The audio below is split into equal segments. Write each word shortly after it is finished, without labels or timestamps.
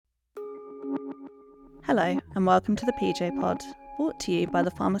Hello and welcome to the PJ Pod, brought to you by the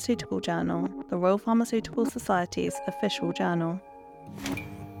Pharmaceutical Journal, the Royal Pharmaceutical Society's official journal.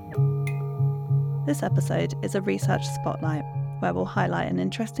 This episode is a research spotlight, where we'll highlight an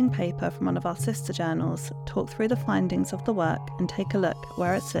interesting paper from one of our sister journals, talk through the findings of the work and take a look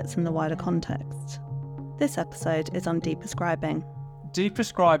where it sits in the wider context. This episode is on deprescribing.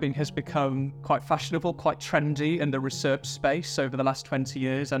 Deprescribing has become quite fashionable, quite trendy in the research space over the last 20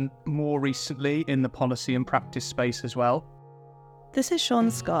 years and more recently in the policy and practice space as well. This is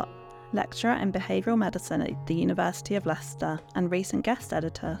Sean Scott, lecturer in behavioural medicine at the University of Leicester and recent guest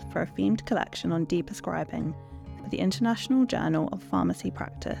editor for a themed collection on deprescribing for the International Journal of Pharmacy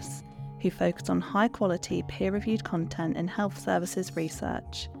Practice, who focus on high-quality peer-reviewed content in health services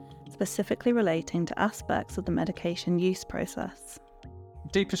research, specifically relating to aspects of the medication use process.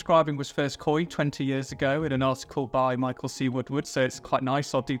 Deprescribing was first coined 20 years ago in an article by Michael C. Woodward, so it's quite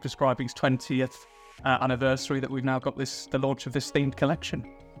nice on Deprescribing's 20th anniversary that we've now got the launch of this themed collection.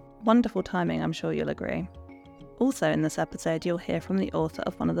 Wonderful timing, I'm sure you'll agree. Also in this episode, you'll hear from the author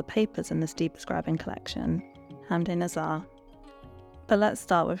of one of the papers in this Deprescribing collection, Hamde Nazar. But let's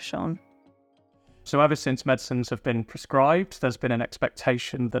start with Sean. So ever since medicines have been prescribed, there's been an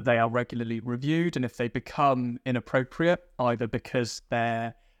expectation that they are regularly reviewed, and if they become inappropriate, either because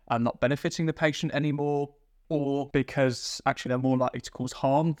they're not benefiting the patient anymore, or because actually they're more likely to cause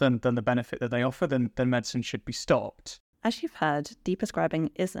harm than the benefit that they offer, then medicine should be stopped. As you've heard,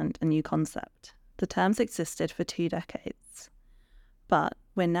 deprescribing isn't a new concept. The terms existed for 2 decades. But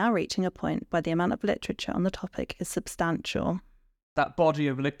we're now reaching a point where the amount of literature on the topic is substantial. That body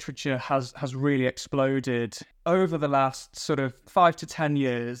of literature has really exploded over the last sort of 5 to 10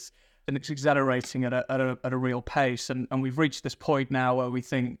 years, and it's accelerating at a real pace. And we've reached this point now where we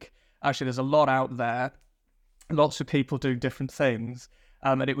think, actually, there's a lot out there, lots of people doing different things,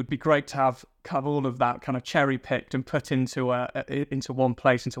 and it would be great to have all of that kind of cherry-picked and put into one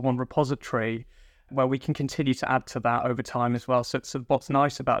place, into one repository, where we can continue to add to that over time as well. So what's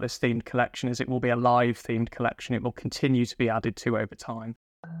nice about this themed collection is it will be a live themed collection. It will continue to be added to over time.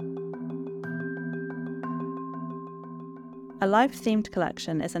 A live themed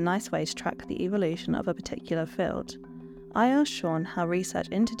collection is a nice way to track the evolution of a particular field. I asked Sean how research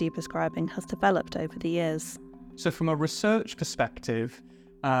into deprescribing has developed over the years. So from a research perspective,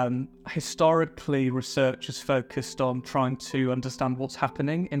 historically research has focused on trying to understand what's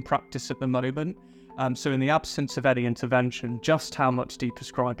happening in practice at the moment. So in the absence of any intervention, just how much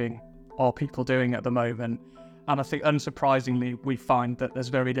deprescribing are people doing at the moment? And I think unsurprisingly, we find that there's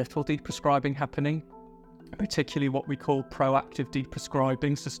very little deprescribing happening, particularly what we call proactive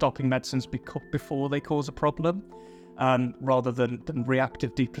deprescribing, so stopping medicines before they cause a problem, rather than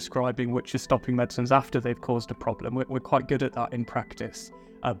reactive deprescribing, which is stopping medicines after they've caused a problem. We're quite good at that in practice,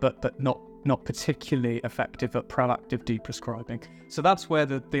 but not particularly effective at proactive deprescribing. So that's where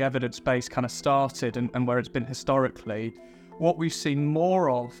the evidence base kind of started and where it's been historically. What we've seen more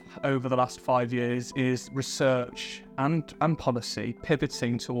of over the last 5 years is research and policy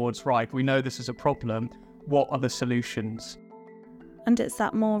pivoting towards, right, we know this is a problem, what are the solutions? And it's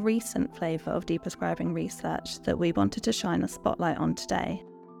that more recent flavour of deprescribing research that we wanted to shine a spotlight on today.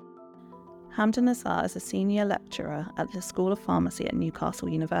 Hamde Nazar is a senior lecturer at the School of Pharmacy at Newcastle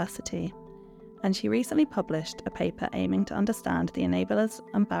University, and she recently published a paper aiming to understand the enablers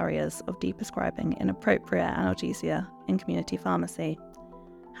and barriers of deprescribing inappropriate analgesia in community pharmacy.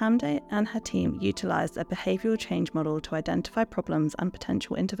 Hamde and her team utilised a behavioural change model to identify problems and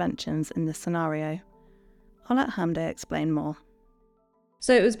potential interventions in this scenario. I'll let Hamde explain more.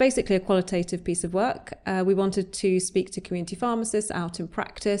 So it was basically a qualitative piece of work. We wanted to speak to community pharmacists out in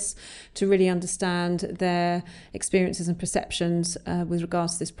practice to really understand their experiences and perceptions with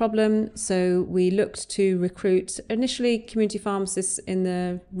regards to this problem. So we looked to recruit initially community pharmacists in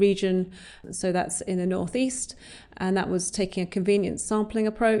the region, so that's in the northeast, and that was taking a convenience sampling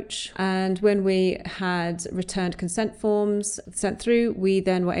approach. And when we had returned consent forms sent through, we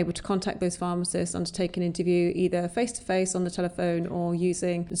then were able to contact those pharmacists, undertake an interview either face-to-face on the telephone or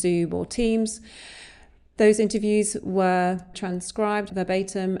using Zoom or Teams. Those interviews were transcribed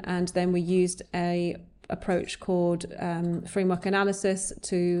verbatim, and then we used a approach called framework analysis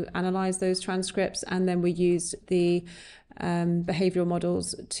to analyse those transcripts, and then we used the behavioural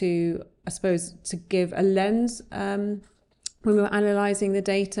models to give a lens when we were analysing the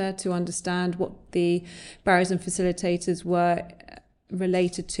data to understand what the barriers and facilitators were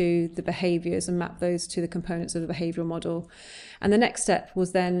related to the behaviours and map those to the components of the behavioural model. And the next step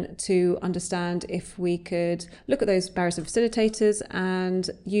was then to understand if we could look at those barriers and facilitators, and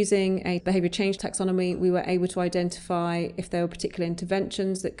using a behaviour change taxonomy, we were able to identify if there were particular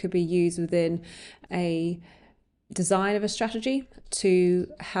interventions that could be used within a design of a strategy to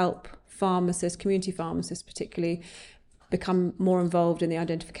help pharmacists, community pharmacists particularly, become more involved in the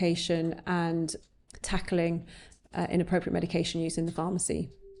identification and tackling inappropriate medication use in the pharmacy.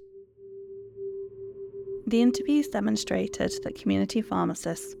 The interviews demonstrated that community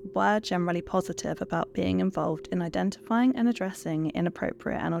pharmacists were generally positive about being involved in identifying and addressing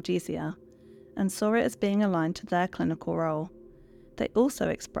inappropriate analgesia, and saw it as being aligned to their clinical role. They also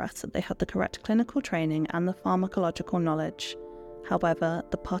expressed that they had the correct clinical training and the pharmacological knowledge. However,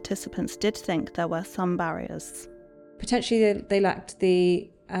 the participants did think there were some barriers. Potentially they lacked the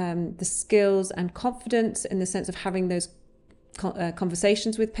skills and confidence in the sense of having those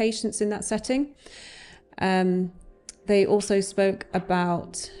conversations with patients in that setting. They also spoke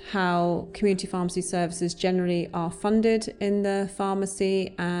about how community pharmacy services generally are funded in the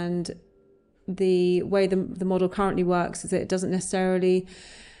pharmacy, and the way the model currently works is that it doesn't necessarily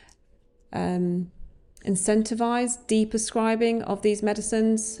incentivize deprescribing of these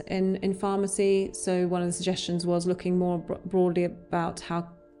medicines in pharmacy. So one of the suggestions was looking more broadly about how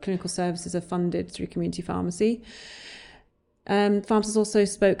clinical services are funded through community pharmacy. Pharmacists also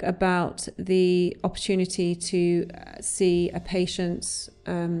spoke about the opportunity to see a patient's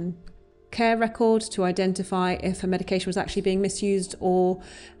care record to identify if a medication was actually being misused or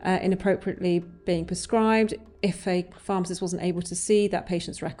inappropriately being prescribed. If a pharmacist wasn't able to see that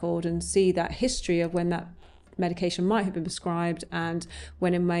patient's record and see that history of when that medication might have been prescribed and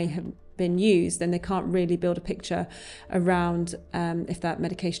when it may have been used, then they can't really build a picture around if that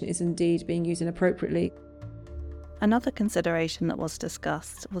medication is indeed being used inappropriately. Another consideration that was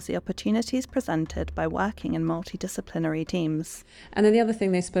discussed was the opportunities presented by working in multidisciplinary teams. And then the other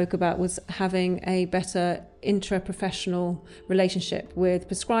thing they spoke about was having a better intra-professional relationship with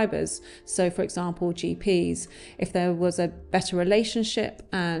prescribers. So, for example, GPs. If there was a better relationship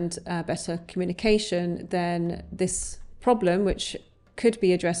and better communication, then this problem, which could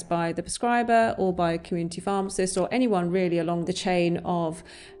be addressed by the prescriber or by a community pharmacist or anyone really along the chain of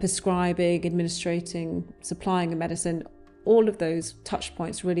prescribing, administrating, supplying a medicine, all of those touch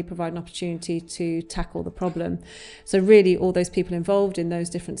points really provide an opportunity to tackle the problem. So really all those people involved in those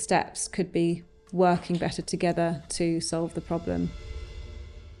different steps could be working better together to solve the problem.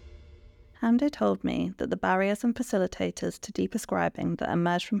 Hamde told me that the barriers and facilitators to deprescribing that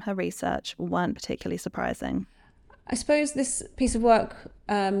emerged from her research weren't particularly surprising. I suppose this piece of work,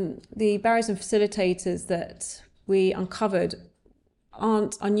 the barriers and facilitators that we uncovered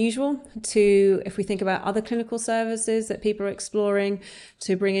aren't unusual to, if we think about other clinical services that people are exploring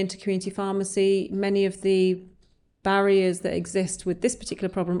to bring into community pharmacy. Many of the barriers that exist with this particular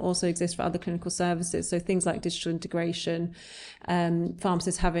problem also exist for other clinical services. So things like digital integration,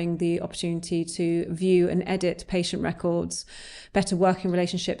 pharmacists having the opportunity to view and edit patient records, better working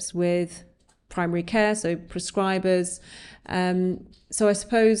relationships with primary care, so prescribers. So I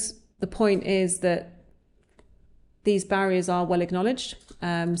suppose the point is that these barriers are well acknowledged.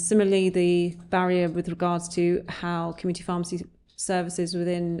 Similarly, the barrier with regards to how community pharmacy services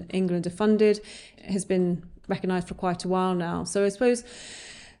within England are funded has been recognised for quite a while now. So I suppose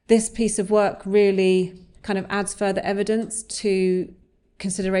this piece of work really kind of adds further evidence to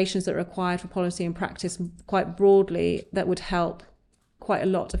considerations that are required for policy and practice quite broadly that would help quite a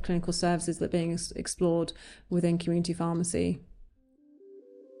lot of clinical services that are being explored within community pharmacy.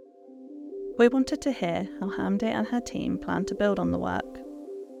 We wanted to hear how Hamde and her team plan to build on the work.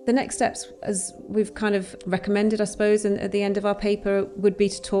 The next steps, as we've kind of recommended, I suppose, and at the end of our paper, would be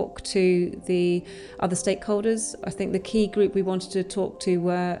to talk to the other stakeholders. I think the key group we wanted to talk to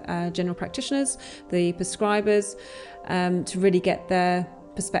were general practitioners, the prescribers, to really get their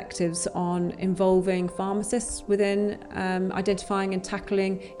perspectives on involving pharmacists within identifying and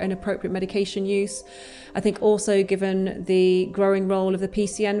tackling inappropriate medication use. I think also given the growing role of the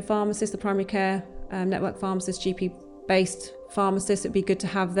PCN pharmacists, the primary care network pharmacists, GP-based pharmacists, it'd be good to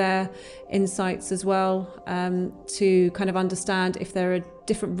have their insights as well to kind of understand if there are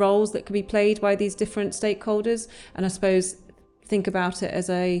different roles that could be played by these different stakeholders. And I suppose think about it as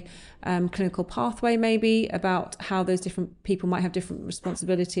a clinical pathway, maybe, about how those different people might have different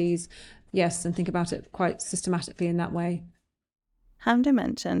responsibilities. Yes, and think about it quite systematically in that way. Hamde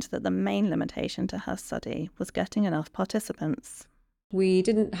mentioned that the main limitation to her study was getting enough participants. We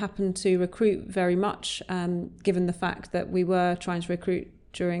didn't happen to recruit very much, given the fact that we were trying to recruit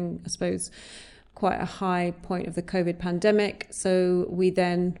during, I suppose, quite a high point of the COVID pandemic. So we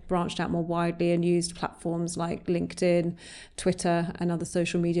then branched out more widely and used platforms like LinkedIn, Twitter, and other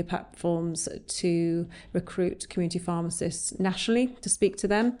social media platforms to recruit community pharmacists nationally to speak to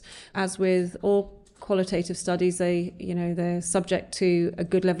them. As with all qualitative studies, they're subject to a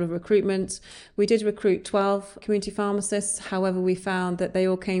good level of recruitment. We did recruit 12 community pharmacists. However, we found that they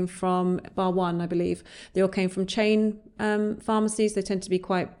all came from, bar one, I believe, they all came from chain pharmacies. They tend to be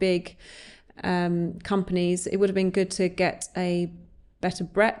quite big companies. It would have been good to get a better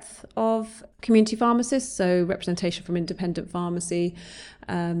breadth of community pharmacists, so representation from independent pharmacy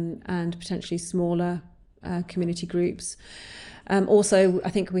and potentially smaller community groups. Also, I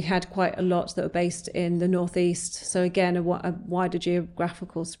think we had quite a lot that were based in the northeast. So again, a wider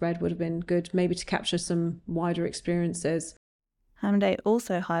geographical spread would have been good, maybe to capture some wider experiences. Hamday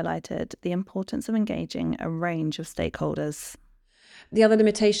also highlighted the importance of engaging a range of stakeholders. The other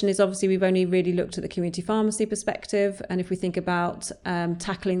limitation is obviously we've only really looked at the community pharmacy perspective. And if we think about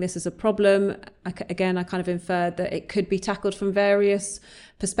tackling this as a problem, I kind of inferred that it could be tackled from various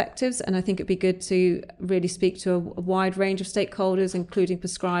perspectives. And I think it'd be good to really speak to a wide range of stakeholders, including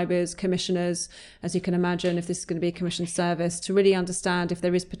prescribers, commissioners, as you can imagine, if this is going to be a commissioned service, to really understand if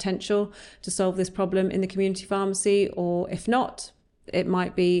there is potential to solve this problem in the community pharmacy, or if not, it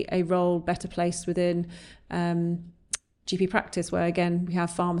might be a role better placed within GP practice, where again we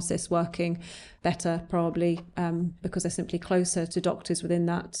have pharmacists working better probably because they're simply closer to doctors within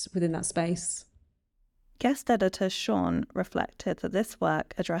that space. Guest editor Sean reflected that this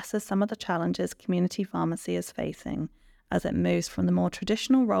work addresses some of the challenges community pharmacy is facing as it moves from the more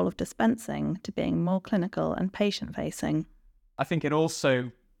traditional role of dispensing to being more clinical and patient-facing. I think it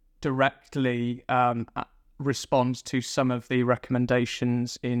also directly responds to some of the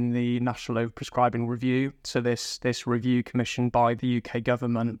recommendations in the National Overprescribing Review. So this review commissioned by the UK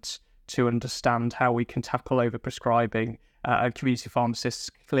government to understand how we can tackle overprescribing. And community pharmacists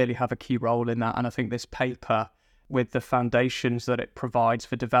clearly have a key role in that. And I think this paper, with the foundations that it provides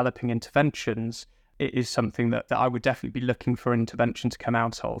for developing interventions, it is something that I would definitely be looking for intervention to come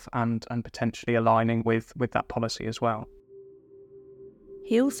out of and potentially aligning with that policy as well.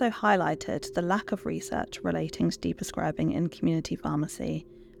 He also highlighted the lack of research relating to deprescribing in community pharmacy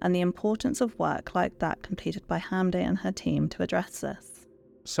and the importance of work like that completed by Hamday and her team to address this.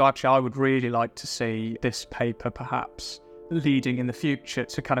 So actually, I would really like to see this paper perhaps leading in the future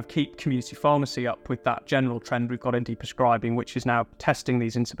to kind of keep community pharmacy up with that general trend we've got in deprescribing, which is now testing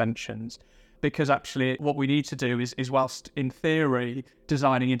these interventions. Because actually what we need to do is whilst in theory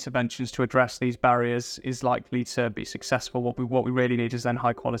designing interventions to address these barriers is likely to be successful, what we really need is then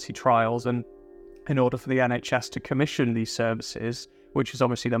high quality trials. And in order for the NHS to commission these services, which is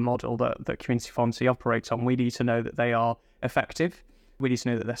obviously the model that community pharmacy operates on, we need to know that they are effective, we need to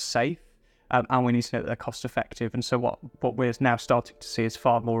know that they're safe, and we need to know that they're cost effective. And so what we're now starting to see is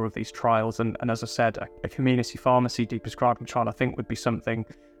far more of these trials. And as I said, a community pharmacy deprescribing trial, I think, would be something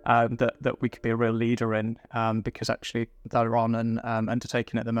that we could be a real leader in, because actually they're on and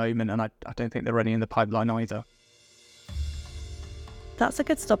undertaken at the moment, and I don't think there are any in the pipeline either. That's a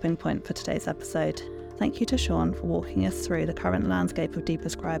good stopping point for today's episode. Thank you to Sean for walking us through the current landscape of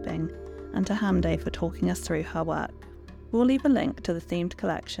deprescribing, and to Hamday for talking us through her work. We'll leave a link to the themed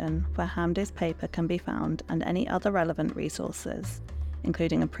collection where Hamday's paper can be found and any other relevant resources,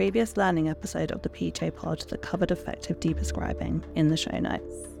 including a previous learning episode of the PJ Pod that covered effective deprescribing, in the show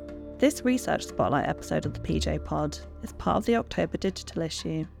notes. This Research Spotlight episode of the PJ Pod is part of the October digital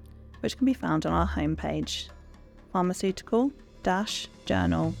issue, which can be found on our homepage,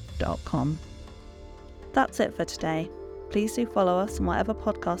 pharmaceutical-journal.com. That's it for today. Please do follow us on whatever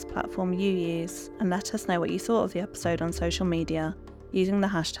podcast platform you use and let us know what you thought of the episode on social media using the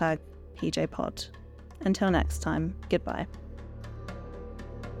hashtag PJPod. Until next time, goodbye.